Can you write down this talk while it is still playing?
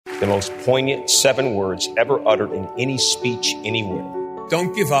the most poignant 7 words ever uttered in any speech anywhere.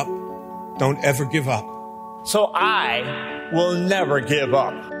 Don't give up. Don't ever give up. So I will never give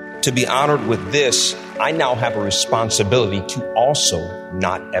up. To be honored with this, I now have a responsibility to also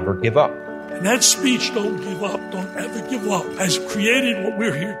not ever give up. And that speech, don't give up, don't ever give up, has created what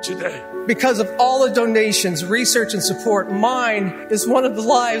we're here today. Because of all the donations, research, and support, mine is one of the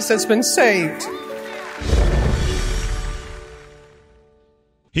lives that's been saved.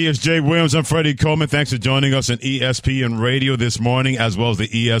 He is Jay Williams. I'm Freddie Coleman. Thanks for joining us on ESPN Radio this morning, as well as the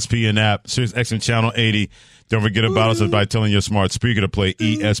ESPN app, Sirius XM Channel 80. Don't forget about us by telling your smart speaker to play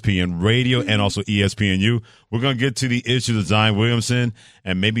ESPN Radio and also ESPNU. We're going to get to the issues of Zion Williamson,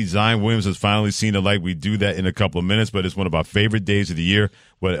 and maybe Zion Williams has finally seen the light. We do that in a couple of minutes, but it's one of our favorite days of the year.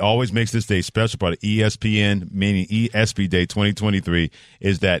 What always makes this day special part of ESPN, meaning ESP Day 2023,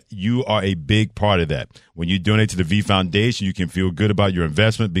 is that you are a big part of that. When you donate to the V Foundation, you can feel good about your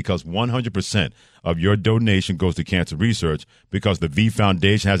investment because 100% of your donation goes to cancer research because the V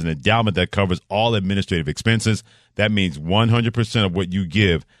Foundation has an endowment that covers all administrative expenses. That means 100% of what you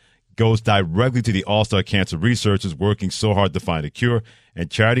give goes directly to the all-star cancer researchers working so hard to find a cure. And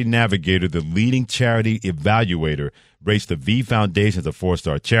Charity Navigator, the leading charity evaluator, rates the V Foundation as a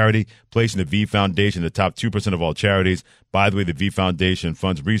 4-star charity, placing the V Foundation in the top 2% of all charities. By the way, the V Foundation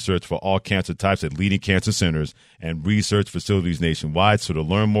funds research for all cancer types at leading cancer centers and research facilities nationwide. So to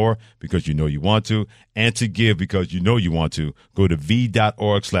learn more, because you know you want to, and to give because you know you want to, go to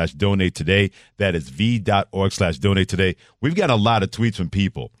v.org/donate today. That is v.org/donate today. We've got a lot of tweets from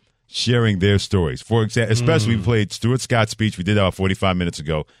people sharing their stories. For example, especially we played Stuart Scott's speech. We did that about 45 minutes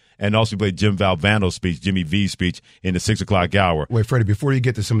ago. And also we played Jim Valvano's speech, Jimmy V's speech, in the 6 o'clock hour. Wait, Freddie, before you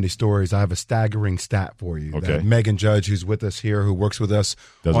get to some of these stories, I have a staggering stat for you. Okay. That Megan Judge, who's with us here, who works with us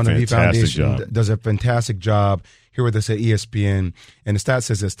on the V Foundation, does a fantastic job here with us at ESPN. And the stat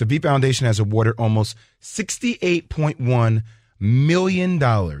says this: the V Foundation has awarded almost $68.1 million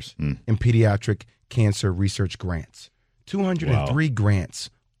in pediatric cancer research grants. 203 grants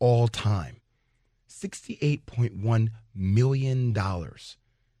all time. $68.1 million.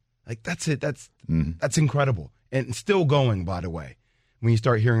 Like, that's it. That's incredible. And still going, by the way, when you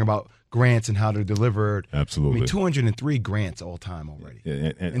start hearing about grants and how they're delivered. Absolutely. I mean, 203 grants all time already.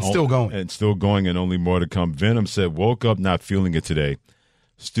 And still going. And still going, and only more to come. Venom said, woke up not feeling it today.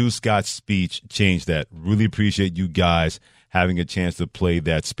 Stu Scott's speech changed that. Really appreciate you guys having a chance to play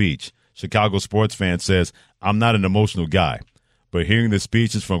that speech. Chicago sports fan says, I'm not an emotional guy, but hearing the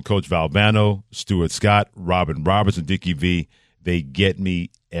speeches from Coach Valvano, Stuart Scott, Robin Roberts, and Dickie V, they get me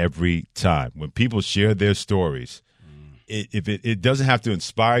every time. When people share their stories, it doesn't have to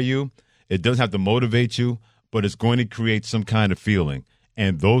inspire you, it doesn't have to motivate you, but it's going to create some kind of feeling.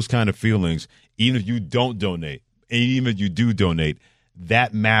 And those kind of feelings, even if you don't donate, and even if you do donate,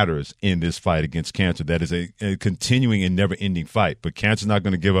 that matters in this fight against cancer. That is a continuing and never-ending fight. But cancer's not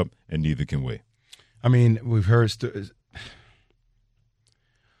going to give up, and neither can we. I mean, we've heard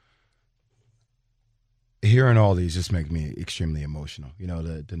hearing all these just make me extremely emotional. You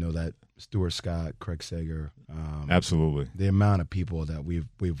know, to know that Stuart Scott, Craig Sager, absolutely, the amount of people that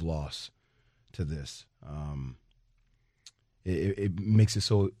we've lost to this, it makes it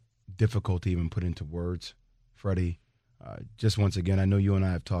so difficult to even put into words, Freddie. Just once again, I know you and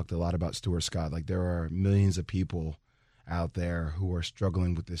I have talked a lot about Stuart Scott. Like, there are millions of people out there who are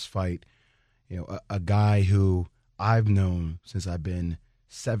struggling with this fight. You know, a guy who I've known since I've been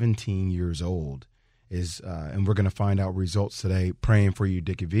 17 years old is, and we're going to find out results today. Praying for you,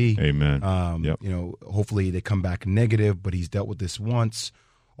 Dickie V. Amen. You know, hopefully they come back negative, but he's dealt with this once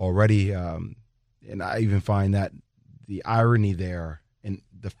already. And I even find that the irony there in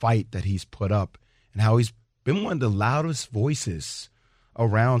the fight that he's put up and how he's been one of the loudest voices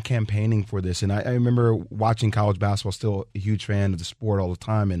around campaigning for this. And I remember watching college basketball, still a huge fan of the sport all the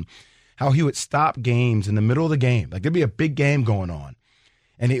time, and how he would stop games in the middle of the game. Like, there'd be a big game going on,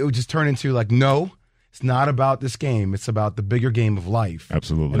 and it would just turn into like, no, it's not about this game. It's about the bigger game of life.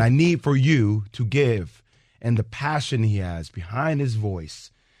 Absolutely. And I need for you to give. And the passion he has behind his voice,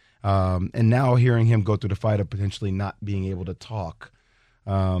 and now hearing him go through the fight of potentially not being able to talk,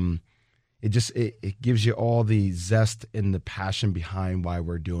 it gives you all the zest and the passion behind why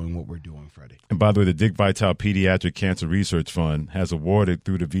we're doing what we're doing, Freddie. And by the way, the Dick Vitale Pediatric Cancer Research Fund has awarded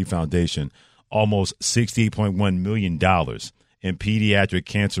through the V Foundation almost $68.1 million in pediatric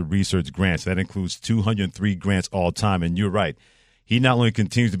cancer research grants. That includes 203 grants all time. And you're right. He not only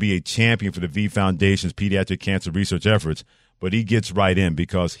continues to be a champion for the V Foundation's pediatric cancer research efforts, but he gets right in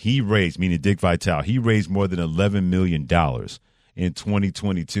because he raised, meaning Dick Vitale, he raised more than $11 million in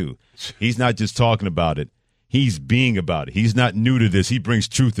 2022. He's not just talking about it. He's being about it. He's not new to this. He brings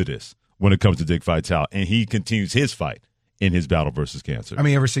truth to this when it comes to Dick Vitale, and he continues his fight in his battle versus cancer. I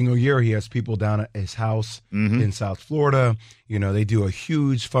mean, every single year he has people down at his house in South Florida. You know, they do a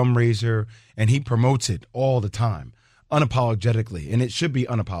huge fundraiser, and he promotes it all the time, unapologetically, and it should be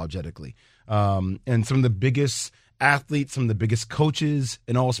unapologetically. And some of the biggest athletes, some of the biggest coaches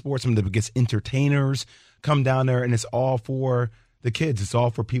in all sports, some of the biggest entertainers come down there, and it's all for the kids. It's all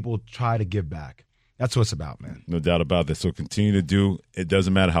for people to try to give back. That's what it's about, man. No doubt about that. So continue to do. It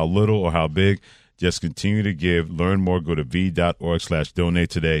doesn't matter how little or how big. Just continue to give. Learn more. Go to v.org/donate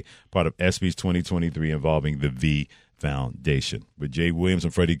today. Part of ESPYs 2023 involving the V Foundation. With Jay Williams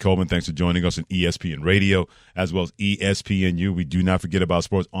and Freddie Coleman, thanks for joining us on ESPN Radio as well as ESPNU. We do not forget about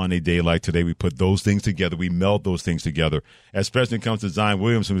sports on a day like today. We put those things together. We meld those things together. Especially when it comes to Zion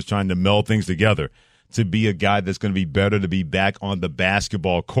Williamson, who's trying to meld things together to be a guy that's going to be better to be back on the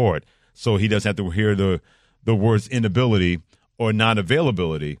basketball court so he doesn't have to hear the words inability or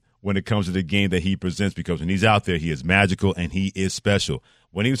non-availability when it comes to the game that he presents, because when he's out there, he is magical and he is special.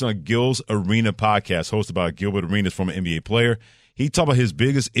 When he was on Gil's Arena podcast, hosted by Gilbert Arenas, former NBA player, he talked about his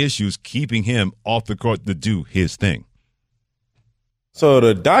biggest issues keeping him off the court to do his thing. So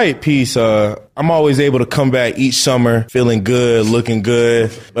the diet piece, I'm always able to come back each summer feeling good, looking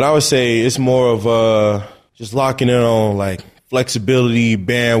good. But I would say it's more of just locking in on like flexibility,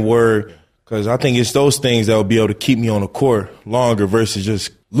 band work, because I think it's those things that will be able to keep me on the court longer versus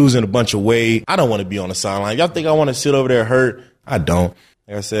just losing a bunch of weight. I don't want to be on the sideline. Y'all think I want to sit over there hurt? I don't.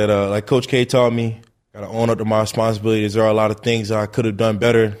 Like I said, like Coach K taught me, got to own up to my responsibilities. There are a lot of things I could have done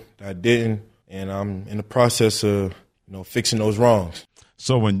better that I didn't, and I'm in the process of fixing those wrongs.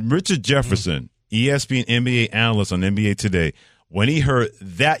 So when Richard Jefferson, ESPN NBA analyst on NBA Today, when he heard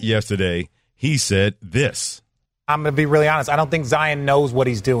that yesterday, he said this. I'm going to be really honest. I don't think Zion knows what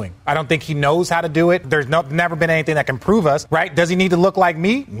he's doing. I don't think he knows how to do it. There's never been anything that can prove us, right? Does he need to look like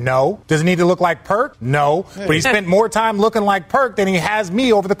me? No. Does he need to look like Perk? No. But he spent more time looking like Perk than he has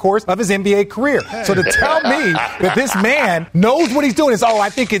me over the course of his NBA career. So to tell me that this man knows what he's doing is, I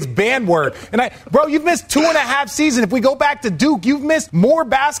think it's band work. And bro, you've missed 2.5 seasons. If we go back to Duke, you've missed more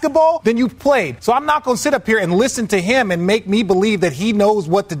basketball than you've played. So I'm not going to sit up here and listen to him and make me believe that he knows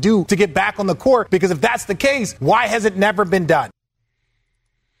what to do to get back on the court, because if that's the case, why has it never been done?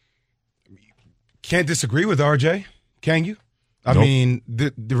 Can't disagree with RJ, can you? I mean,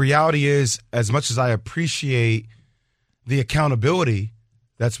 the reality is, as much as I appreciate the accountability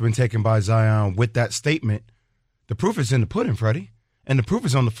that's been taken by Zion with that statement, the proof is in the pudding, Freddie, and the proof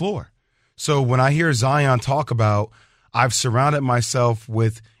is on the floor. So when I hear Zion talk about, I've surrounded myself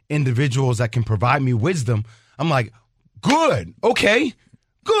with individuals that can provide me wisdom, I'm like, good, okay,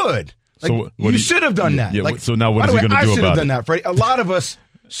 good. Like, so you should have done that. Yeah, like, so now what is he going to do about it? I should have done that, Freddie. A lot of us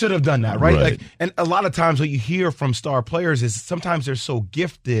should have done that, right? Like, and a lot of times what you hear from star players is sometimes they're so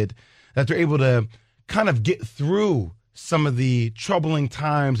gifted that they're able to kind of get through some of the troubling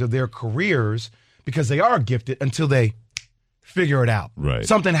times of their careers because they are gifted until they figure it out. Right.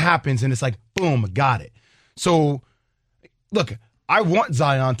 Something happens and it's like, boom, got it. So, look, I want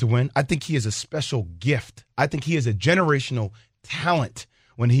Zion to win. I think he is a special gift. I think he is a generational talent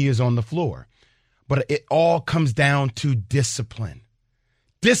when he is on the floor. But it all comes down to discipline.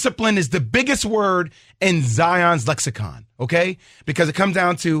 Discipline is the biggest word in Zion's lexicon, okay? Because it comes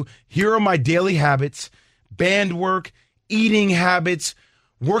down to, here are my daily habits, band work, eating habits,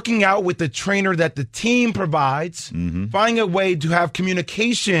 working out with the trainer that the team provides, finding a way to have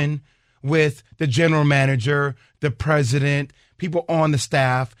communication with the general manager, the president, people on the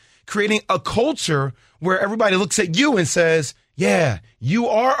staff, creating a culture where everybody looks at you and says, yeah, you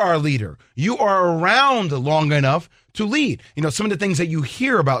are our leader. You are around long enough to lead. Some of the things that you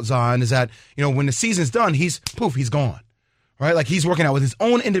hear about Zion is that, when the season's done, he's gone, right? Like, he's working out with his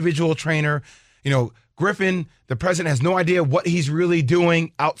own individual trainer. Griffin, the president, has no idea what he's really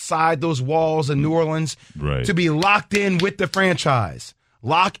doing outside those walls in New Orleans to be locked in with the franchise,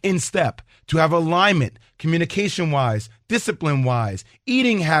 lock in step, to have alignment, communication-wise, discipline-wise,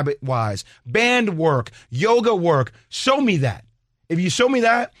 eating habit-wise, band work, yoga work. Show me that. If you show me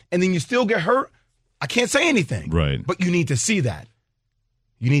that and then you still get hurt, I can't say anything. Right. But you need to see that.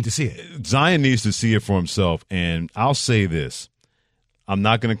 You need to see it. Zion needs to see it for himself. And I'll say this. I'm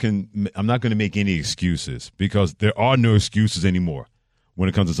not going to make any excuses, because there are no excuses anymore when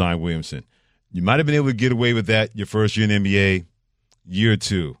it comes to Zion Williamson. You might have been able to get away with that your first year in the NBA, year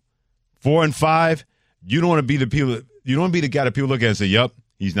 2. 4 and 5, you don't want to be the people. You don't want to be the guy that people look at and say, "Yep,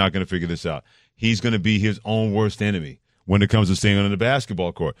 he's not going to figure this out." He's going to be his own worst enemy when it comes to staying on the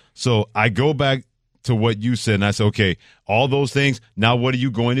basketball court. So I go back to what you said. And I said, okay, all those things, now what are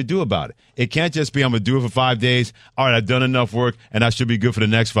you going to do about it? It can't just be I'm going to do it for 5 days. All right, I've done enough work, and I should be good for the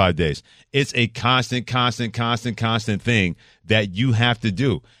next 5 days. It's a constant thing that you have to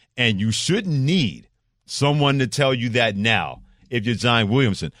do. And you shouldn't need someone to tell you that now if you're Zion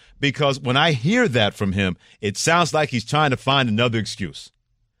Williamson. Because when I hear that from him, it sounds like he's trying to find another excuse.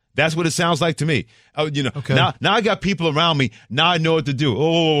 That's what it sounds like to me. Okay. Now I got people around me. Now I know what to do.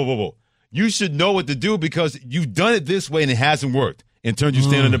 Whoa. You should know what to do because you've done it this way and it hasn't worked in terms of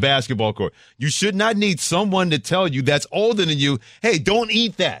standing on the basketball court. You should not need someone to tell you that's older than you, hey, don't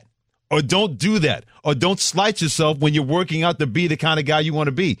eat that or don't do that or don't slight yourself when you're working out to be the kind of guy you want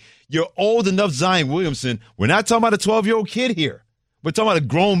to be. You're old enough, Zion Williamson. We're not talking about a 12-year-old kid here. We're talking about a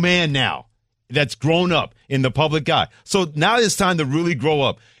grown man now that's grown up in the public eye. So now it's time to really grow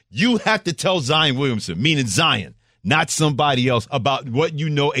up. You have to tell Zion Williamson, meaning Zion, not somebody else, about what you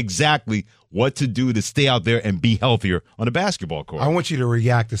know exactly what to do to stay out there and be healthier on the basketball court. I want you to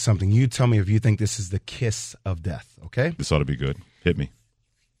react to something. You tell me if you think this is the kiss of death, okay? This ought to be good. Hit me.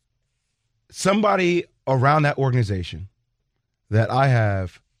 Somebody around that organization that I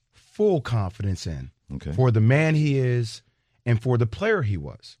have full confidence in for the man he is and for the player he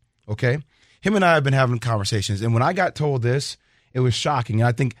was, okay? Him and I have been having conversations, and when I got told this, it was shocking. And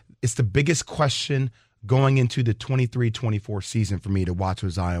I think it's the biggest question going into the 23-24 season for me to watch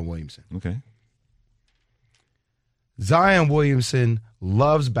with Zion Williamson. Okay. Zion Williamson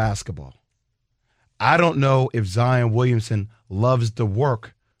loves basketball. I don't know if Zion Williamson loves the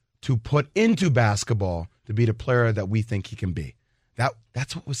work to put into basketball to be the player that we think he can be.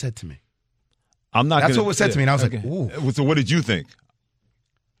 That's what was said to me. That's what was said to me, and I was like, ooh. So what did you think?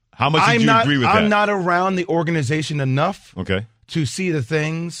 How much did you agree with that? I'm not around the organization enough to see the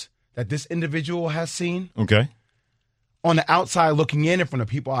things that this individual has seen. Okay. On the outside looking in and from the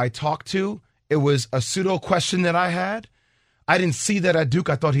people I talked to, it was a pseudo question that I had. I didn't see that at Duke.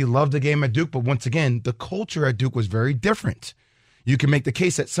 I thought he loved the game at Duke, but once again, the culture at Duke was very different. You can make the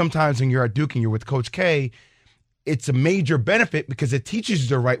case that sometimes when you're at Duke and you're with Coach K, it's a major benefit because it teaches you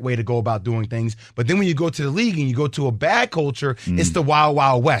the right way to go about doing things. But then when you go to the league and you go to a bad culture, it's the wild,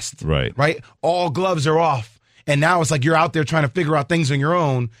 wild west. Right? All gloves are off. And now it's like you're out there trying to figure out things on your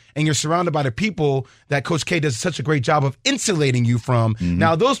own, and you're surrounded by the people that Coach K does such a great job of insulating you from.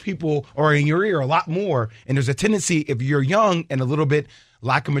 Now, those people are in your ear a lot more, and there's a tendency, if you're young and a little bit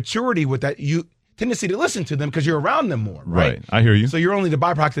lack of maturity with that, you tendency to listen to them because you're around them more. Right. I hear you. So you're only the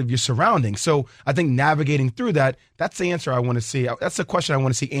byproduct of your surroundings. So I think navigating through that's the answer I want to see. That's the question I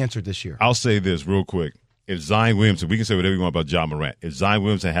want to see answered this year. I'll say this real quick. If Zion Williamson, we can say whatever we want about Ja Morant. If Zion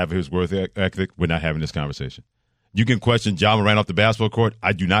Williamson have his work ethic, we're not having this conversation. You can question Ja Morant off the basketball court.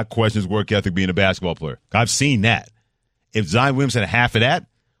 I do not question his work ethic being a basketball player. I've seen that. If Zion Williamson had half of that,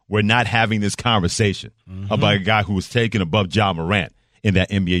 we're not having this conversation about a guy who was taken above Ja Morant in that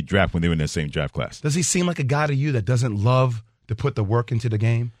NBA draft when they were in that same draft class. Does he seem like a guy to you that doesn't love to put the work into the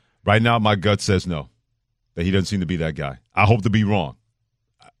game? Right now, my gut says no, that he doesn't seem to be that guy. I hope to be wrong.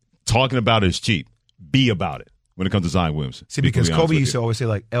 Talking about it is cheap. Be about it when it comes to Zion Williamson. See, because Kobe used to always say,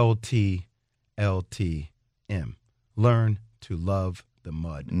 like, LT, LTM. Learn to love the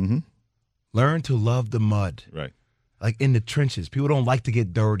mud. Learn to love the mud. Right. Like in the trenches. People don't like to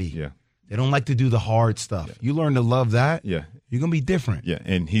get dirty. Yeah. They don't like to do the hard stuff. Yeah. You learn to love that. Yeah. You're going to be different. Yeah,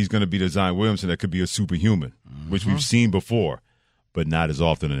 and he's going to be the Zion Williamson that could be a superhuman, which we've seen before, but not as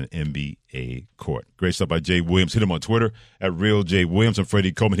often in an NBA court. Great stuff by Jay Williams. Hit him on Twitter at Real Jay Williams. I'm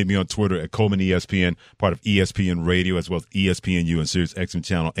Freddie Coleman. Hit me on Twitter at Coleman ESPN, part of ESPN Radio, as well as ESPNU and Sirius XM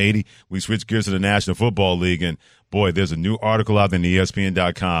Channel 80. We switch gears to the National Football League, and boy, there's a new article out there on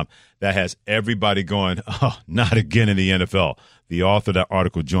ESPN.com that has everybody going, oh, not again in the NFL. The author of that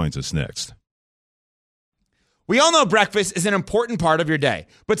article joins us next. We all know breakfast is an important part of your day,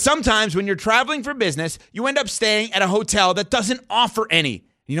 but sometimes when you're traveling for business, you end up staying at a hotel that doesn't offer any.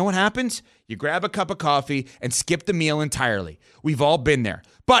 You know what happens? You grab a cup of coffee and skip the meal entirely. We've all been there.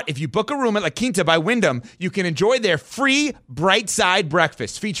 But if you book a room at La Quinta by Wyndham, you can enjoy their free Bright Side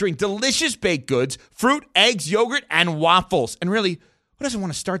breakfast featuring delicious baked goods, fruit, eggs, yogurt, and waffles. And really, who doesn't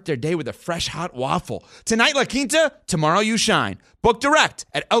want to start their day with a fresh, hot waffle? Tonight, La Quinta, tomorrow you shine. Book direct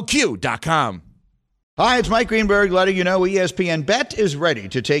at LQ.com. Hi, it's Mike Greenberg letting you know ESPN Bet is ready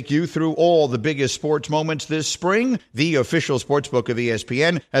to take you through all the biggest sports moments this spring. The official sportsbook of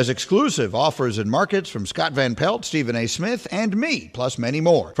ESPN has exclusive offers and markets from Scott Van Pelt, Stephen A. Smith, and me, plus many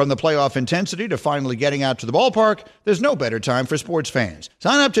more. From the playoff intensity to finally getting out to the ballpark, there's no better time for sports fans.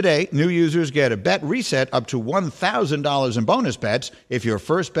 Sign up today. New users get a bet reset up to $1,000 in bonus bets if your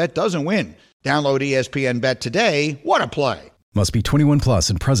first bet doesn't win. Download ESPN Bet today. What a play. Must be 21 plus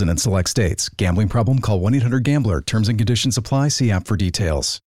and present in select states. Gambling problem? Call 1-800-GAMBLER. Terms and conditions apply. See app for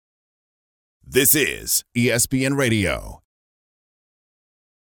details. This is ESPN Radio.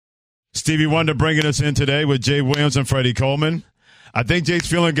 Stevie Wonder bringing us in today with Jay Williams and Freddie Coleman. I think Jay's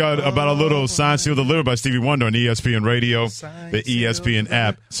feeling good about a little Sign Seal Delivered by Stevie Wonder on ESPN Radio, the ESPN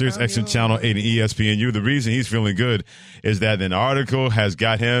app, Sirius XM Channel 8, and ESPNU. The reason he's feeling good is that an article has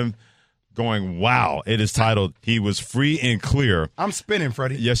got him going, wow. It is titled, "He Was Free and Clear." I'm spinning,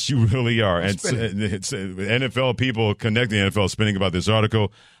 Freddie. Yes, you really are. And it's NFL people connecting the NFL spinning about this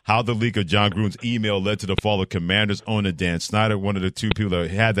article, how the leak of John Gruden's email led to the fall of Commanders owner Dan Snyder. One of the two people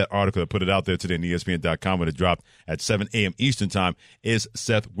that had that article that put it out there today on ESPN.com when it dropped at 7 a.m. Eastern time is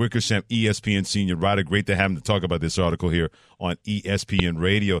Seth Wickersham, ESPN senior writer. Great to have him to talk about this article here on ESPN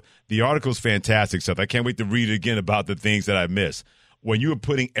Radio. The article's fantastic, Seth. I can't wait to read it again about the things that I missed. When you were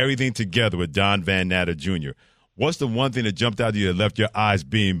putting everything together with Don Van Natter Jr., what's the one thing that jumped out at you that left your eyes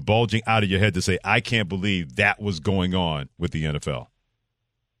being bulging out of your head to say, I can't believe that was going on with the NFL?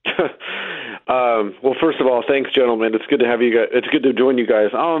 Well, first of all, thanks, gentlemen. It's good to have you guys. It's good to join you guys.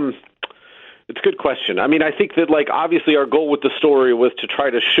 It's a good question. I mean, I think that, obviously our goal with the story was to try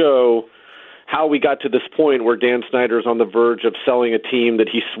to show how we got to this point where Dan Snyder's on the verge of selling a team that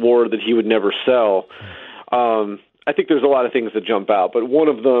he swore that he would never sell. I think there's a lot of things that jump out, but one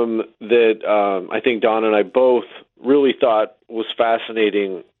of them that I think Don and I both really thought was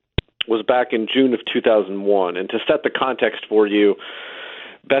fascinating was back in June of 2001. And to set the context for you,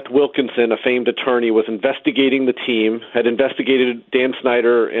 Beth Wilkinson, a famed attorney, was investigating the team, had investigated Dan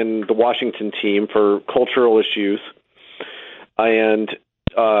Snyder and the Washington team for cultural issues. And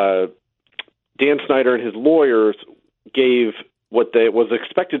Dan Snyder and his lawyers gave what was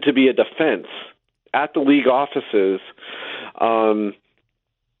expected to be a defense at the league offices to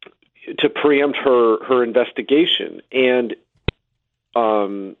preempt her investigation. And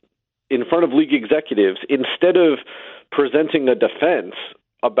in front of league executives, instead of presenting a defense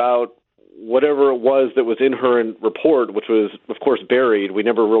about whatever it was that was in her report, which was, of course, buried, we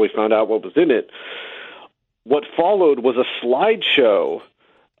never really found out what was in it, what followed was a slideshow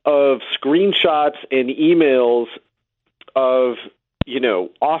of screenshots and emails of,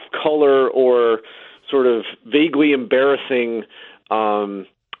 off-color or sort of vaguely embarrassing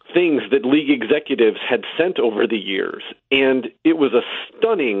things that league executives had sent over the years. And it was a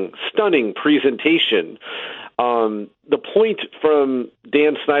stunning, stunning presentation. The point from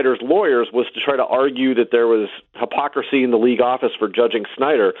Dan Snyder's lawyers was to try to argue that there was hypocrisy in the league office for judging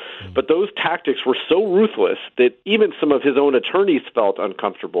Snyder. But those tactics were so ruthless that even some of his own attorneys felt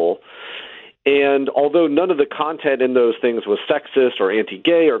uncomfortable. And although none of the content in those things was sexist or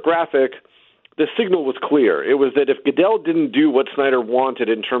anti-gay or graphic, the signal was clear. It was that if Goodell didn't do what Snyder wanted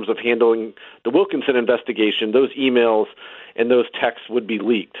in terms of handling the Wilkinson investigation, those emails and those texts would be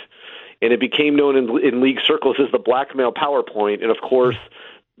leaked. And it became known in league circles as the blackmail PowerPoint. And, of course,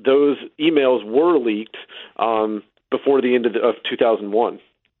 those emails were leaked before the end of 2001.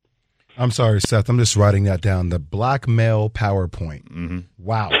 I'm sorry, Seth. I'm just writing that down. The blackmail PowerPoint. Mm-hmm.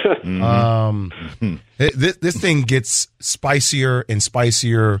 Wow. Mm-hmm. This thing gets spicier and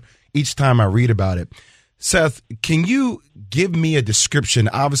spicier each time I read about it. Seth, can you give me a description?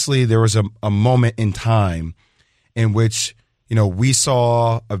 Obviously, there was a moment in time in which, we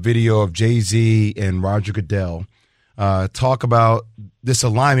saw a video of Jay-Z and Roger Goodell talk about this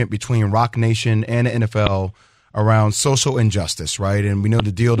alignment between Rock Nation and the NFL around social injustice, right? And we know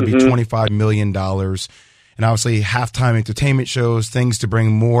the deal to be $25 million. And obviously, halftime entertainment shows, things to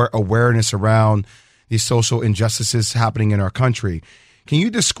bring more awareness around these social injustices happening in our country. Can you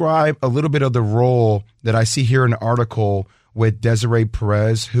describe a little bit of the role that I see here in the article with Desiree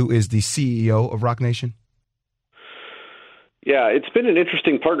Perez, who is the CEO of Rock Nation? Yeah, it's been an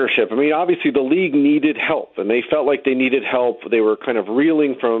interesting partnership. I mean, obviously the league needed help, and they felt like they needed help. They were kind of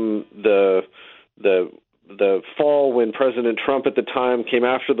reeling from the fall when President Trump at the time came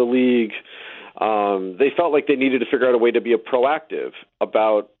after the league. They felt like they needed to figure out a way to be proactive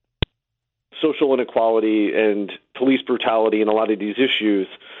about social inequality and police brutality and a lot of these issues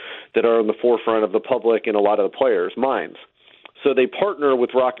that are on the forefront of the public and a lot of the players' minds. So they partner with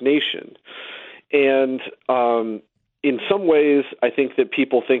Rock Nation. And in some ways, I think that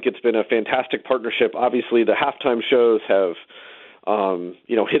people think it's been a fantastic partnership. Obviously, the halftime shows have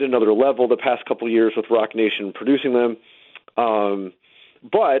hit another level the past couple of years with Rock Nation producing them.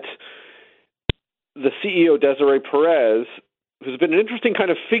 But the CEO, Desiree Perez, who's been an interesting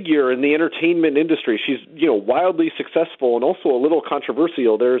kind of figure in the entertainment industry. She's, wildly successful and also a little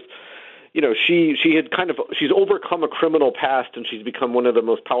controversial. There's, she's overcome a criminal past and she's become one of the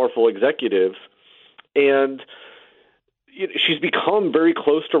most powerful executives. And, she's become very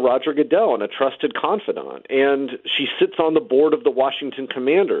close to Roger Goodell and a trusted confidant, and she sits on the board of the Washington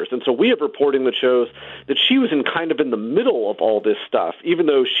Commanders. And so we have reporting that shows that she was in the middle of all this stuff, even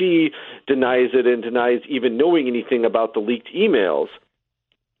though she denies it and denies even knowing anything about the leaked emails.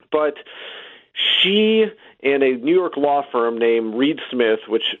 But she and a New York law firm named Reed Smith,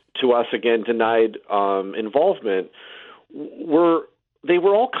 which to us again denied involvement, they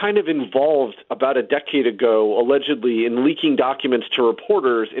were all kind of involved about a decade ago, allegedly, in leaking documents to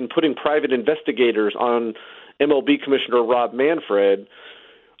reporters and putting private investigators on MLB Commissioner Rob Manfred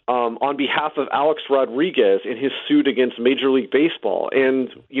on behalf of Alex Rodriguez in his suit against Major League Baseball. And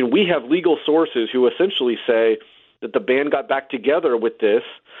we have legal sources who essentially say that the band got back together with this,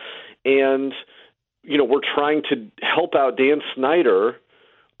 and we're trying to help out Dan Snyder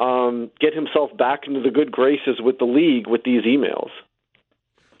get himself back into the good graces with the league with these emails.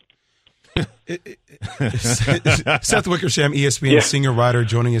 Seth Wickersham, ESPN senior writer,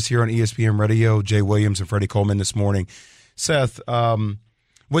 joining us here on ESPN Radio. Jay Williams and Freddie Coleman this morning. Seth,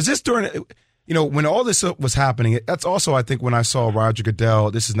 was this during, when all this was happening? That's also, I think, when I saw Roger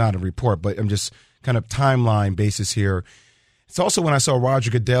Goodell. This is not a report, but I'm just kind of timeline basis here. It's also when I saw Roger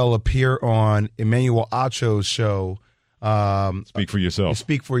Goodell appear on Emmanuel Acho's show. Speak for yourself.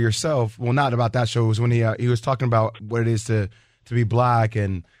 Speak for yourself. Well, not about that show. It was when he was talking about what it is to be black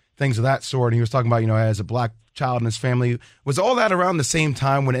and things of that sort. And he was talking about, as a black child in his family. Was all that around the same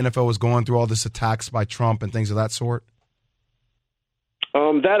time when NFL was going through all this attacks by Trump and things of that sort?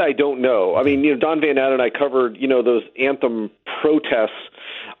 That I don't know. I mean, Don Van Natten and I covered, those anthem protests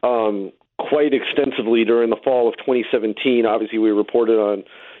quite extensively during the fall of 2017. Obviously, we reported on,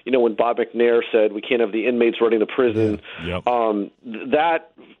 when Bob McNair said we can't have the inmates running the prison. Yep.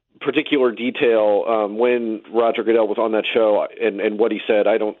 That particular detail, when Roger Goodell was on that show and what he said,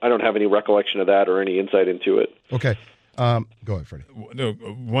 I don't have any recollection of that or any insight into it. Okay. Go ahead, Freddie. No,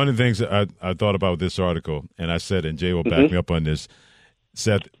 one of the things that I thought about this article, and I said, and Jay will back me up on this,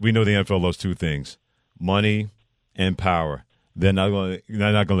 Seth, we know the NFL loves two things: money and power. They're not going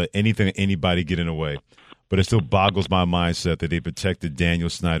to let anything or anybody get in the way. But it still boggles my mind, Seth, that they protected Daniel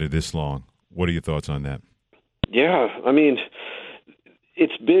Snyder this long. What are your thoughts on that? Yeah, I mean,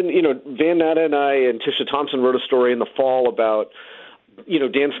 it's been, Van Natten and I and Tisha Thompson wrote a story in the fall about,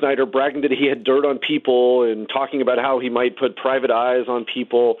 Dan Snyder bragging that he had dirt on people and talking about how he might put private eyes on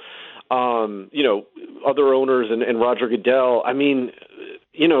people, other owners and Roger Goodell. I mean,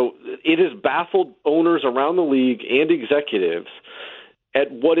 it has baffled owners around the league and executives at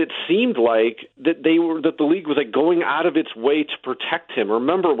what it seemed like that the league was going out of its way to protect him.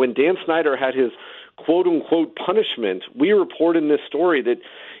 Remember when Dan Snyder had his quote unquote punishment, we report in this story that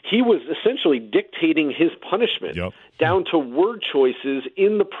he was essentially dictating his punishment down to word choices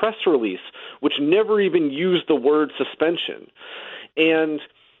in the press release, which never even used the word suspension. And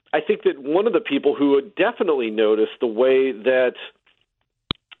I think that one of the people who had definitely noticed the way that,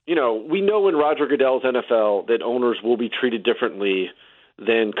 we know in Roger Goodell's NFL that owners will be treated differently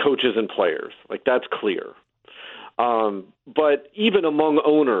than coaches and players. That's clear. But even among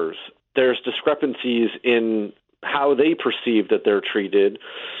owners, there's discrepancies in how they perceive that they're treated.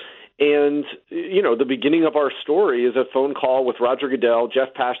 And, the beginning of our story is a phone call with Roger Goodell,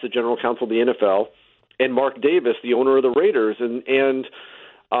 Jeff Pash, the general counsel of the NFL, and Mark Davis, the owner of the Raiders. And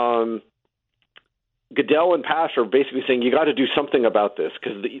Goodell and Pash are basically saying, you got to do something about this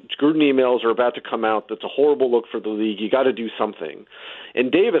because the Gruden emails are about to come out. That's a horrible look for the league. You got to do something.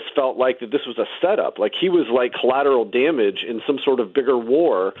 And Davis felt like that this was a setup, like he was like collateral damage in some sort of bigger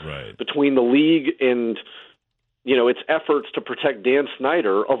war between the league and, its efforts to protect Dan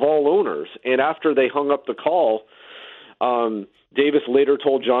Snyder of all owners. And after they hung up the call, Davis later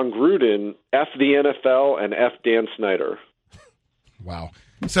told John Gruden, F the NFL and F Dan Snyder. Wow.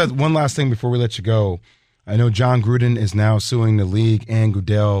 Seth, one last thing before we let you go. I know John Gruden is now suing the league and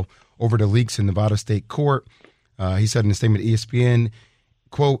Goodell over the leaks in Nevada State Court. He said in a statement to ESPN,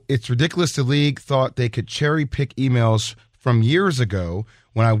 quote, "It's ridiculous the league thought they could cherry pick emails from years ago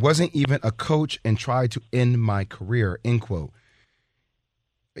when I wasn't even a coach and tried to end my career," end quote.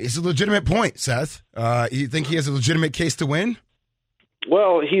 It's a legitimate point, Seth. You think he has a legitimate case to win?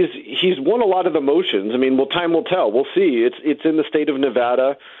 Well, he's won a lot of the motions. I mean, time will tell. We'll see. It's in the state of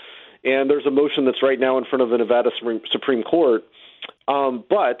Nevada, and there's a motion that's right now in front of the Nevada Supreme Court.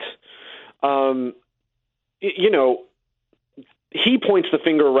 He points the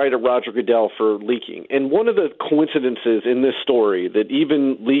finger right at Roger Goodell for leaking. And one of the coincidences in this story that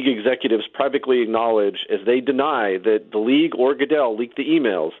even league executives privately acknowledge as they deny that the league or Goodell leaked the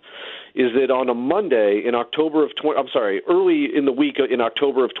emails is that on a Monday in early in the week in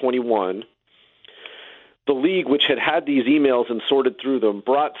October of 21, the league, which had these emails and sorted through them,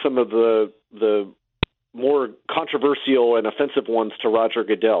 brought some of the more controversial and offensive ones to Roger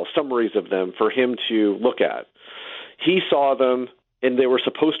Goodell, summaries of them for him to look at. He saw them, and they were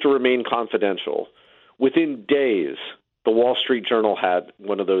supposed to remain confidential. Within days, the Wall Street Journal had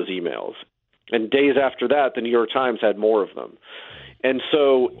one of those emails. And days after that, the New York Times had more of them. And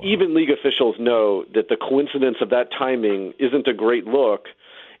so even league officials know that the coincidence of that timing isn't a great look.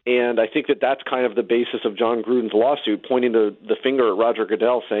 And I think that that's kind of the basis of John Gruden's lawsuit, pointing the finger at Roger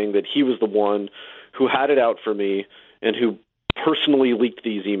Goodell, saying that he was the one who had it out for me and who personally leaked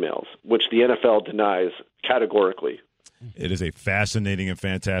these emails, which the NFL denies categorically. It is a fascinating and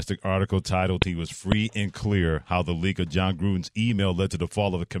fantastic article titled "He Was Free and Clear: How the Leak of John Gruden's Email Led to the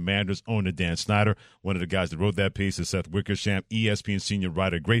Fall of the Commanders' Owner Dan Snyder." One of the guys that wrote that piece is Seth Wickersham, ESPN senior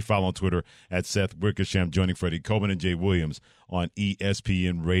writer. Great follow on Twitter at Seth Wickersham, joining Freddie Coleman and Jay Williams on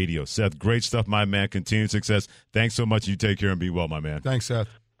ESPN Radio. Seth, great stuff, my man. Continued success. Thanks so much. You take care and be well, my man. Thanks,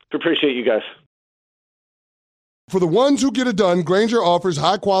 Seth. Appreciate you guys. For the ones who get it done, Grainger offers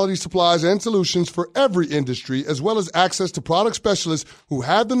high-quality supplies and solutions for every industry, as well as access to product specialists who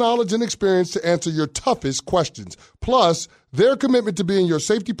have the knowledge and experience to answer your toughest questions. Plus, their commitment to being your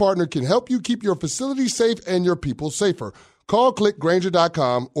safety partner can help you keep your facility safe and your people safer. Call, click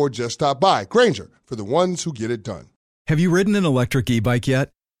Grainger.com, or just stop by. Grainger, for the ones who get it done. Have you ridden an electric e-bike yet?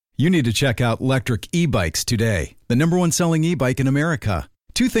 You need to check out Electric E-Bikes today, the #1 selling e-bike in America.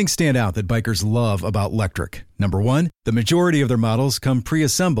 Two things stand out that bikers love about Electric. Number one, the majority of their models come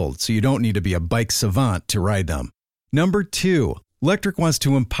pre-assembled, so you don't need to be a bike savant to ride them. Number two, Electric wants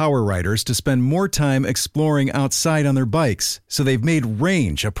to empower riders to spend more time exploring outside on their bikes, so they've made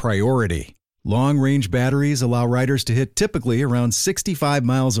range a priority. Long-range batteries allow riders to hit typically around 65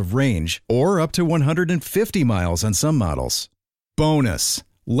 miles of range, or up to 150 miles on some models. Bonus,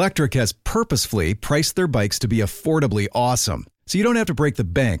 Electric has purposefully priced their bikes to be affordably awesome, so you don't have to break the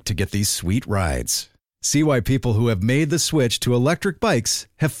bank to get these sweet rides. See why people who have made the switch to electric bikes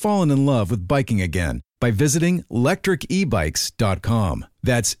have fallen in love with biking again by visiting lectricebikes.com.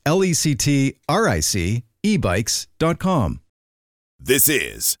 That's LECTRIC ebikes.com. This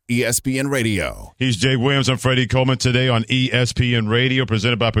is ESPN Radio. He's Jay Williams. I'm Freddie Coleman today on ESPN Radio,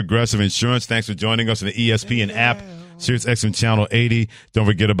 presented by Progressive Insurance. Thanks for joining us on the ESPN app, Sirius XM Channel 80. Don't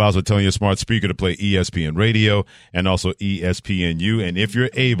forget about us telling your smart speaker to play ESPN Radio and also ESPNU. And if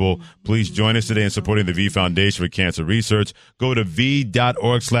you're able, please join us today in supporting the V Foundation for Cancer Research. Go to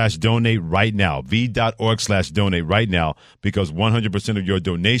v.org/donate right now. v.org/donate right now, because 100% of your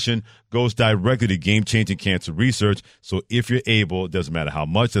donation goes directly to game-changing cancer research. So if you're able, it doesn't matter how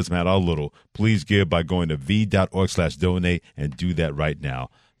much, doesn't matter how little, please give by going to v.org/donate and do that right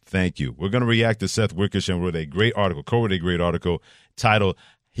now. Thank you. We're going to react to Seth Wickersham, co-wrote a great article titled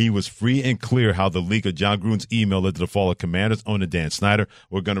 "He Was Free and Clear: How the Leak of John Gruden's Email Led to the Fall of Commanders' Owner Dan Snyder."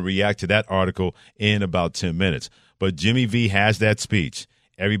 We're going to react to that article in about 10 minutes. But Jimmy V has that speech.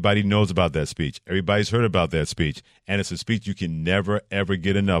 Everybody knows about that speech. Everybody's heard about that speech. And it's a speech you can never, ever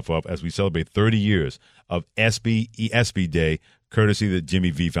get enough of as we celebrate 30 years of ESPY Day, courtesy of the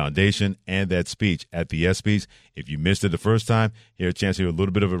Jimmy V Foundation and that speech at the ESPYs. If you missed it the first time, here's a chance to hear a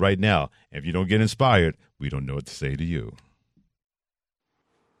little bit of it right now. And if you don't get inspired, we don't know what to say to you.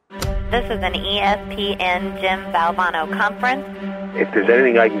 This is an ESPN Jim Valvano conference. If there's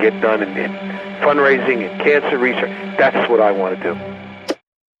anything I can get done in fundraising and cancer research, that's what I want to do.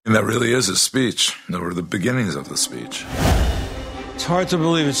 And that really is a speech. Those were the beginnings of the speech. It's hard to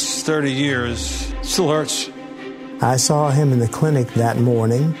believe it's 30 years. It still hurts. I saw him in the clinic that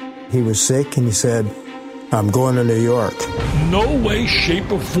morning. He was sick, and he said, "I'm going to New York." No way,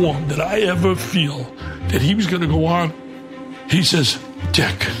 shape, or form did I ever feel that he was going to go on. He says,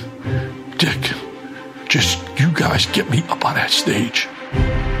 Dick, just you guys get me up on that stage.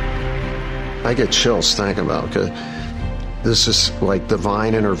 I get chills thinking about it. This is like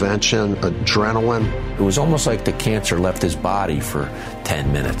divine intervention, adrenaline. It was almost like the cancer left his body for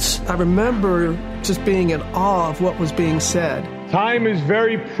 10 minutes. I remember just being in awe of what was being said. Time is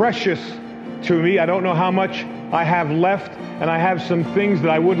very precious to me. I don't know how much I have left, and I have some things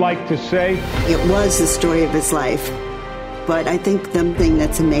that I would like to say. It was the story of his life, but I think the thing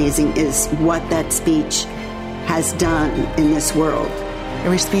that's amazing is what that speech has done in this world.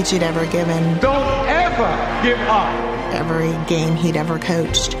 Every speech he'd ever given. Don't ever give up. Every game he'd ever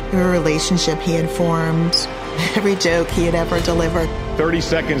coached, every relationship he had formed, every joke he had ever delivered. 30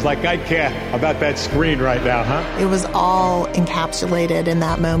 seconds, like I care about that screen right now, huh? It was all encapsulated in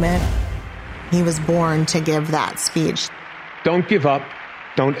that moment. He was born to give that speech. Don't give up.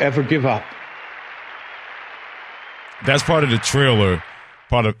 Don't ever give up. That's part of the trailer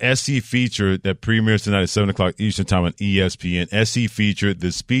Part of SC Feature that premieres tonight at 7 o'clock Eastern Time on ESPN. SC Feature, the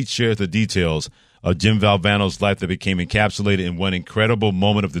speech shares the details of Jim Valvano's life that became encapsulated in one incredible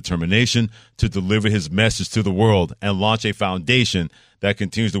moment of determination to deliver his message to the world and launch a foundation that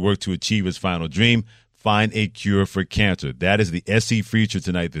continues to work to achieve his final dream, find a cure for cancer. That is the SC Feature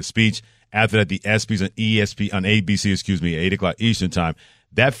tonight, the speech. After that, the ESPYs on ABC, 8 o'clock Eastern Time.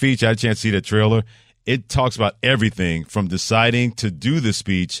 That feature, I had a chance to see the trailer. It talks about everything from deciding to do the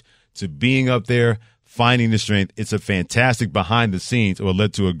speech to being up there, finding the strength. It's a fantastic behind the scenes or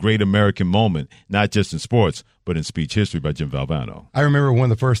led to a great American moment, not just in sports, but in speech history by Jim Valvano. I remember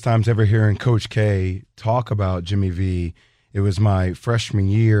one of the first times ever hearing Coach K talk about Jimmy V. It was my freshman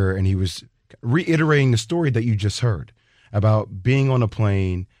year, and he was reiterating the story that you just heard about being on a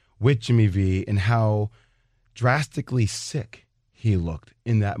plane with Jimmy V and how drastically sick he looked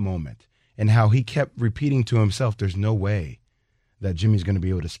in that moment. And how he kept repeating to himself, there's no way that Jimmy's going to be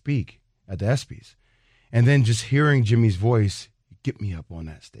able to speak at the ESPYs. And then just hearing Jimmy's voice, get me up on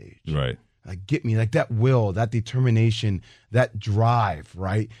that stage. Right. Like, get me, like that will, that determination, that drive,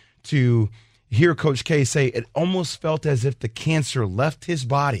 right? To hear Coach K say it almost felt as if the cancer left his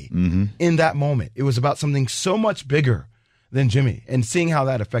body in that moment. It was about something so much bigger than Jimmy. And seeing how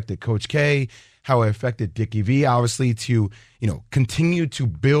that affected Coach K, how it affected Dickie V, obviously, to, continue to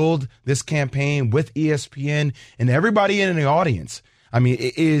build this campaign with ESPN and everybody in the audience. I mean,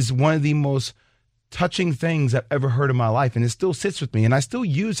 it is one of the most touching things I've ever heard in my life, and it still sits with me. And I still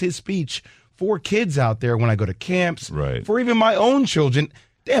use his speech for kids out there when I go to camps, for even my own children.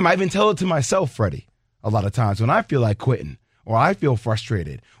 Damn, I even tell it to myself, Freddie, a lot of times when I feel like quitting or I feel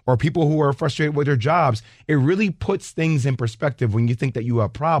frustrated or people who are frustrated with their jobs. It really puts things in perspective when you think that you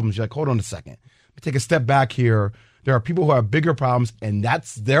have problems. You're like, hold on a second. Take a step back here. There are people who have bigger problems, and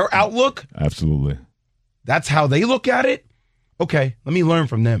that's their outlook. Absolutely. That's how they look at it. Okay, let me learn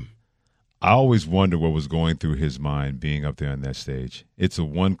from them. I always wonder what was going through his mind being up there on that stage. It's a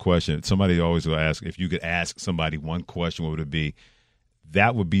one question. Somebody always will ask, if you could ask somebody one question, what would it be?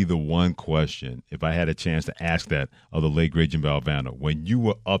 That would be the one question, if I had a chance to ask that of the late, great Jim Valvano. When you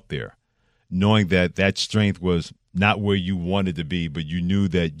were up there, knowing that that strength was not where you wanted to be, but you knew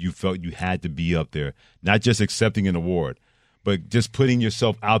that you felt you had to be up there, not just accepting an award, but just putting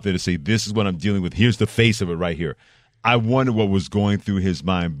yourself out there to say, this is what I'm dealing with. Here's the face of it right here. I wonder what was going through his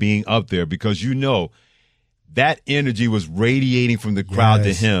mind being up there, because that energy was radiating from the crowd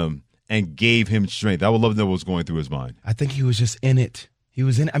to him and gave him strength. I would love to know what was going through his mind. I think he was just in it. He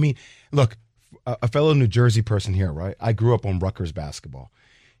was in it. I mean, look, a fellow New Jersey person here, right? I grew up on Rutgers basketball.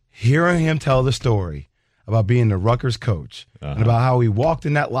 Hearing him tell the story about being the Rutgers coach and about how he walked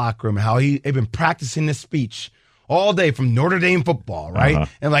in that locker room and how he'd been practicing this speech all day from Notre Dame football, right?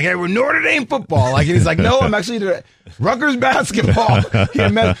 And like, hey, we're Notre Dame football. Like, and he's like, no, I'm actually the Rutgers basketball. He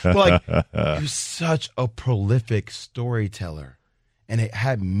was such a prolific storyteller, and it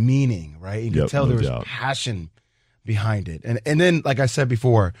had meaning, right? You could tell there was passion behind it. And then, like I said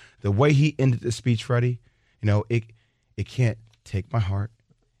before, the way he ended the speech, Freddie, it can't take my heart.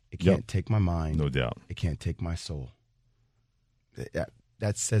 It can't take my mind. No doubt. It can't take my soul.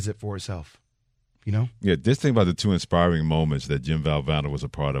 That says it for itself, Yeah, just think about the two inspiring moments that Jim Valvano was a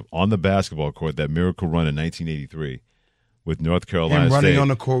part of. On the basketball court, that miracle run in 1983 with North Carolina Him running State. On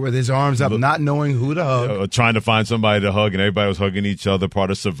the court with his arms up, not knowing who to hug. Trying to find somebody to hug, and everybody was hugging each other,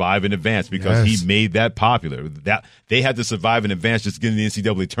 part of Survive in Advance, because he made that popular. That they had to survive in advance just to get in the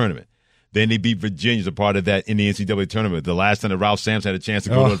NCAA tournament. Then they beat Virginia as a part of that in the NCAA tournament. The last time that Ralph Sampson had a chance to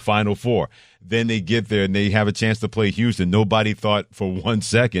go to the Final Four. Then they get there and they have a chance to play Houston. Nobody thought for 1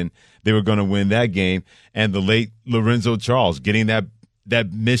 second they were going to win that game. And the late Lorenzo Charles getting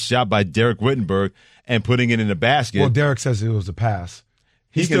that missed shot by Derek Wittenberg and putting it in the basket. Well, Derek says it was a pass.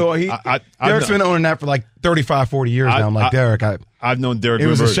 Derek's been owning that for like 35, 40 years now. I'm like, Derek, I've known Derek It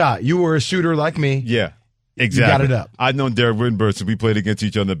was Wittenberg. a shot. You were a shooter like me. Yeah. Exactly. You got it up. I've known Derek Wittenberg since we played against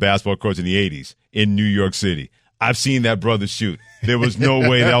each other on the basketball courts in the 80s in New York City. I've seen that brother shoot. There was no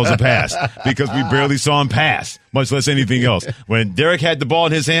way that was a pass because we barely saw him pass, much less anything else. When Derek had the ball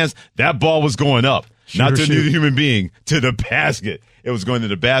in his hands, that ball was going up, not to the human being, to the basket. It was going to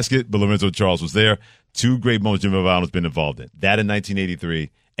the basket, but Lorenzo Charles was there. Two great moments Jim Valvano's been involved in. That in 1983,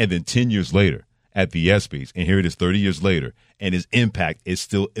 and then 10 years later at the ESPYs. And here it is 30 years later, and his impact is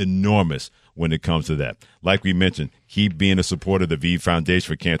still enormous when it comes to that. Like we mentioned, keep being a supporter of the V Foundation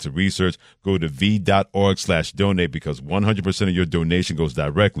for Cancer Research. Go to v.org/donate because 100% of your donation goes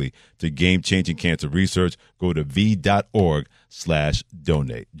directly to game-changing cancer research. Go to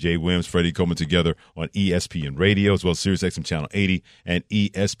v.org/donate. Jay Williams, Freddie Coleman together on ESPN Radio as well as SiriusXM Channel 80 and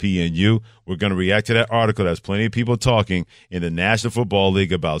ESPNU. We're going to react to that article. There's plenty of people talking in the National Football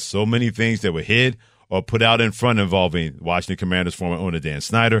League about so many things that were hid or put out in front involving Washington Commanders former owner Dan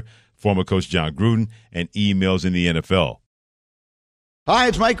Snyder, former coach John Gruden, and emails in the NFL. Hi,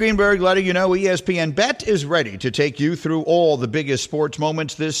 it's Mike Greenberg letting you know ESPN Bet is ready to take you through all the biggest sports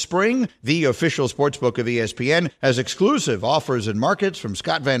moments this spring. The official sportsbook of ESPN has exclusive offers and markets from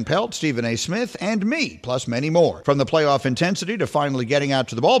Scott Van Pelt, Stephen A. Smith, and me, plus many more. From the playoff intensity to finally getting out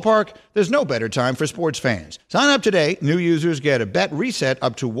to the ballpark, there's no better time for sports fans. Sign up today. New users get a bet reset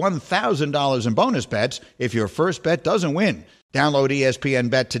up to $1,000 in bonus bets if your first bet doesn't win. Download ESPN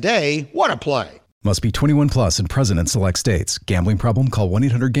Bet today. What a play. Must be 21 plus and present in select states. Gambling problem? Call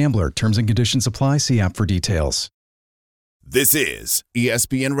 1-800-GAMBLER. Terms and conditions apply. See app for details. This is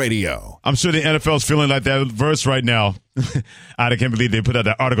ESPN Radio. I'm sure the NFL's feeling like that verse right now. I can't believe they put out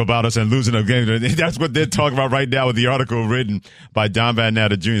that article about us and losing a game. That's what they're talking about right now with the article written by Don Van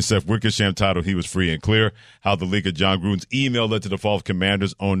Natta Jr. and Seth Wickersham titled He Was Free and Clear, how the leak of John Gruden's email led to the fall of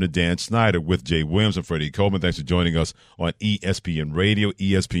Commanders owner Dan Snyder with Jay Williams and Freddie Coleman. Thanks for joining us on ESPN Radio,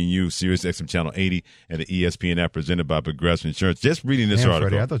 ESPNU, SiriusXM Channel 80, and the ESPN app presented by Progressive Insurance. Just reading this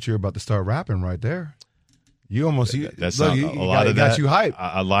article. Freddie, I thought you were about to start rapping right there. You almost that's look, a lot of that. Got you hyped.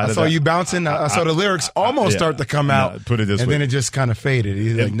 I saw you bouncing. I saw the lyrics almost start to come out. Put it this way, and then it just kind of faded.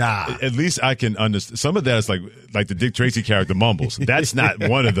 He's like, nah. At least I can understand. Some of that is like the Dick Tracy character mumbles. That's not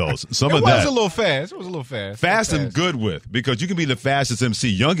one of those. Some of that was a little fast. It was a little fast. Fast I'm good with because you can be the fastest MC.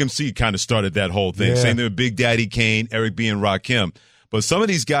 Young MC kind of started that whole thing. Same thing with Big Daddy Kane, Eric B. and Rakim. But some of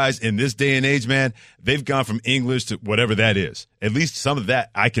these guys in this day and age, man, they've gone from English to whatever that is. At least some of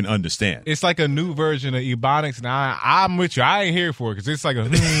that I can understand. It's like a new version of Ebonics. Now, I'm with you. I ain't here for it because it's like a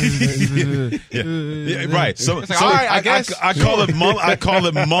right. So, it's like, all right, I guess. I call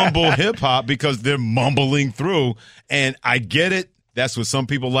it mumble hip hop because they're mumbling through, and I get it. That's what some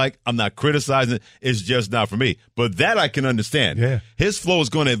people like. I'm not criticizing it. It's just not for me. But that I can understand. Yeah. His flow is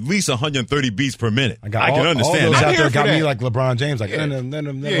going at least 130 beats per minute. I can understand all those that. out there got me like LeBron James. Like, my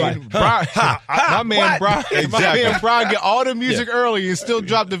man Brian get all the music early and still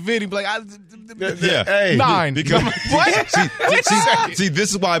drop the video. Be like, hey, 9. Because, what? See,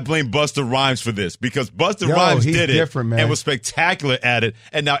 this is why I blame Busta Rhymes for this. Because Busta Rhymes did it and was spectacular at it,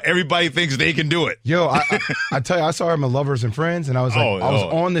 and now everybody thinks they can do it. Yo, I tell you, I saw him in Lovers and Friends, and I was like, I was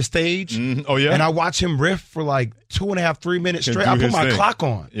on the stage, Oh yeah, and I watched him riff for like 2.5-3 minutes straight. I put my clock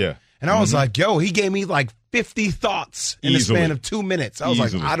on, and I was like, yo, he gave me like 50 thoughts in the span of 2 minutes. I was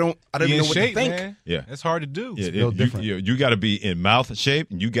like, I don't even know what to think. Man. Yeah, it's hard to do. Yeah, it's different. You got to be in mouth shape,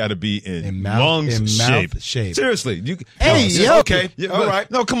 and you got to be in lungs shape. Seriously, okay, all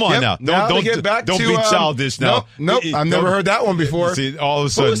right. No, come on now. Don't be childish now. Nope. I've never heard that one before. See, all of a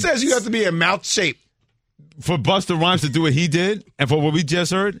sudden, who says you have to be in mouth shape? For Busta Rhymes to do what he did, and for what we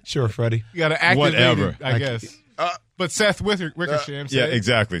just heard, sure, Freddie. You got to activate it, I guess. But Seth Wickersham said, yeah,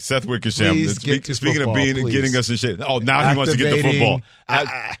 exactly. Seth Wickersham. Speaking of getting us in shape. Oh, now he wants to get the football.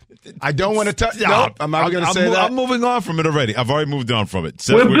 I don't want to touch. Nope, I'm not going to say that. I'm moving on from it already. I've already moved on from it.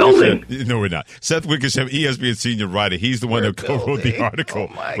 We're building. No, we're not. Seth Wickersham, ESPN senior writer. He's the one that co-wrote the article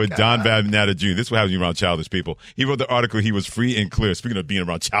with Don Van Natta Jr. This is what happens around childish people. He wrote the article. He was free and clear. Speaking of being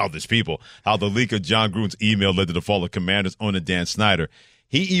around childish people, how the leak of John Gruden's email led to the fall of Commanders owner Dan Snyder.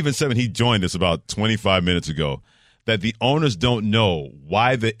 He even said when he joined us about 25 minutes ago that the owners don't know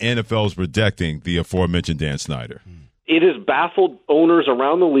why the NFL is protecting the aforementioned Dan Snyder. It has baffled owners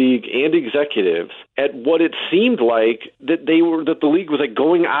around the league and executives at what it seemed like that the league was like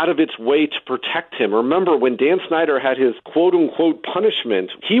going out of its way to protect him. Remember when Dan Snyder had his quote unquote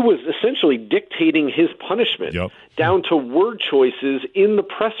punishment, he was essentially dictating his punishment down to word choices in the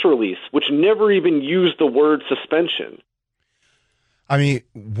press release, which never even used the word suspension. I mean,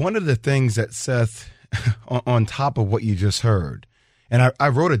 one of the things that Seth, on top of what you just heard, and I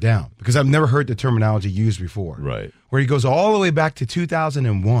wrote it down because I've never heard the terminology used before. Right. Where he goes all the way back to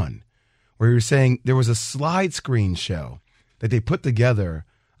 2001, where he was saying there was a slide screen show that they put together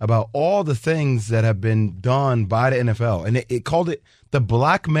about all the things that have been done by the NFL. And it called it the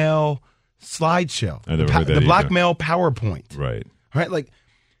blackmail slideshow. I never heard that the blackmail PowerPoint. Right. Right? Like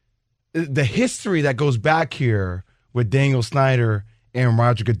the history that goes back here with Daniel Snyder and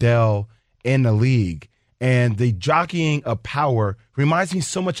Roger Goodell in the league and the jockeying of power reminds me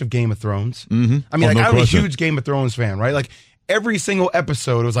so much of Game of Thrones. Mm-hmm. I mean, I'm a huge Game of Thrones fan, right? Like every single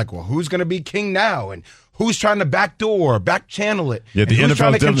episode, it was like, well, who's going to be king now? And who's trying to back channel it? Yeah, the who's NFL's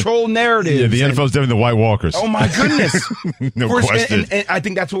trying to control narratives? Yeah, the NFL's definitely the White Walkers. Oh, my goodness. No question. And I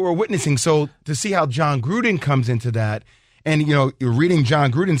think that's what we're witnessing. So to see how John Gruden comes into that, and, you're reading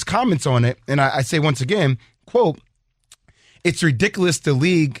John Gruden's comments on it, and I say once again, quote, "It's ridiculous the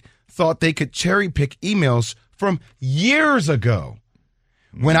league thought they could cherry pick emails from years ago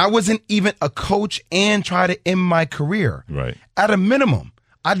when I wasn't even a coach and try to end my career. Right. At a minimum,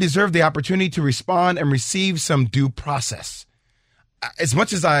 I deserve the opportunity to respond and receive some due process." As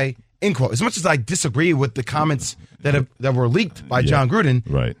much as I, end quote, as much as I disagree with the comments that were leaked by John Gruden,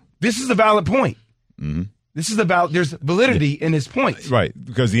 right, this is a valid point. Mm-hmm. This is about, there's validity in his point. Right,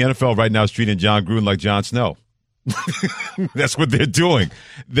 because the NFL right now is treating John Gruden like Jon Snow. That's what they're doing.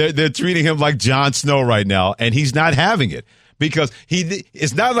 They're treating him like Jon Snow right now, and he's not having it because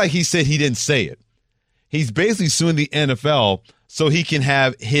it's not like he said he didn't say it. He's basically suing the NFL so he can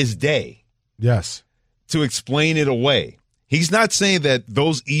have his day. Yes. To explain it away. He's not saying that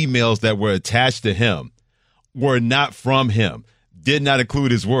those emails that were attached to him were not from him, did not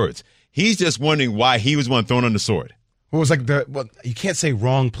include his words. He's just wondering why he was one thrown on the sword. Well, it was like you can't say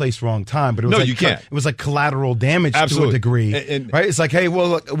wrong place, wrong time, but it was no, you can't. It was like collateral damage Absolutely. To a degree, right? It's like, hey, well,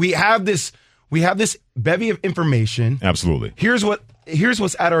 look, we have this bevy of information. Absolutely. Here's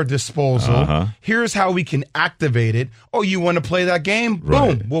what's at our disposal. Uh-huh. Here's how we can activate it. Oh, you want to play that game?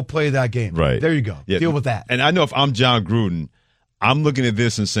 Right. Boom, we'll play that game. Right. There you go. Yeah. Deal with that. And I know if I'm John Gruden, I'm looking at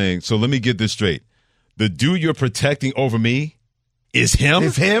this and saying, so let me get this straight. The dude you're protecting over me is him?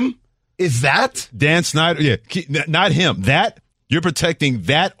 Is him? Is that? Dan Snyder? Yeah, not him. That? You're protecting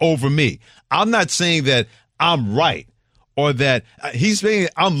that over me. I'm not saying that I'm right or that he's saying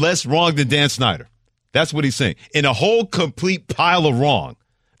I'm less wrong than Dan Snyder. That's what he's saying. In a whole complete pile of wrong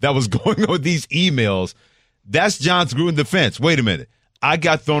that was going on with these emails, that's John Gruden's defense. Wait a minute. I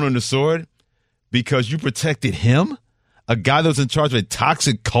got thrown on the sword because you protected him? A guy that was in charge of a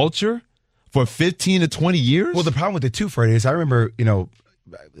toxic culture for 15 to 20 years? Well, the problem with it too, Freddie, is I remember,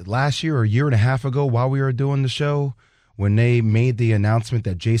 last year or a year and a half ago while we were doing the show, when they made the announcement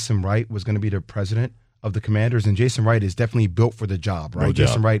that Jason Wright was going to be the president of the Commanders, and Jason Wright is definitely built for the job, right? No doubt.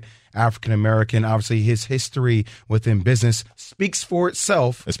 Jason Wright, African-American, obviously his history within business speaks for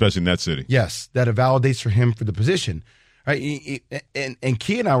itself. Especially in that city. Yes, that it validates for him for the position. Right? And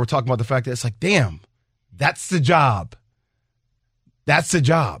Key and I were talking about the fact that it's like, damn, that's the job. That's the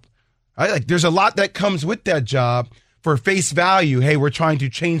job. Right? Like, there's a lot that comes with that job. For face value, hey, we're trying to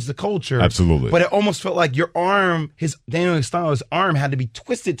change the culture. Absolutely. But it almost felt like your arm, Daniel Estano's arm had to be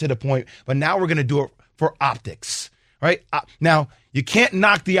twisted to the point, but now we're going to do it for optics, right? Now, you can't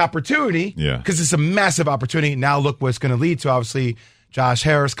knock the opportunity because it's a massive opportunity. Now look what it's going to lead to. Obviously, Josh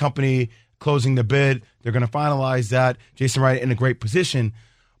Harris' company closing the bid. They're going to finalize that. Jason Wright in a great position.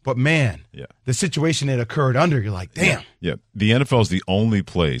 But, man, the situation that occurred under, you're like, damn. Yeah. The NFL is the only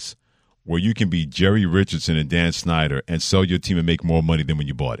place where you can be Jerry Richardson and Dan Snyder and sell your team and make more money than when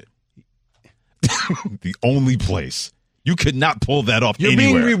you bought it. The only place. You could not pull that off anywhere.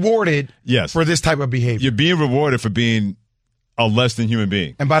 You're being rewarded for this type of behavior. You're being rewarded for being a less than human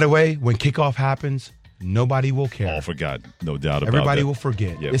being. And by the way, when kickoff happens, nobody will care. Oh, forgot. No doubt about it. Everybody will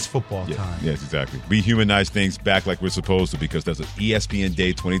forget. It's football time. Yes, exactly. We humanize things back like we're supposed to because that's what ESPN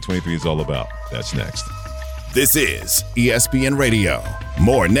Day 2023 is all about. That's next. This is ESPN Radio.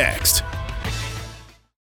 More next.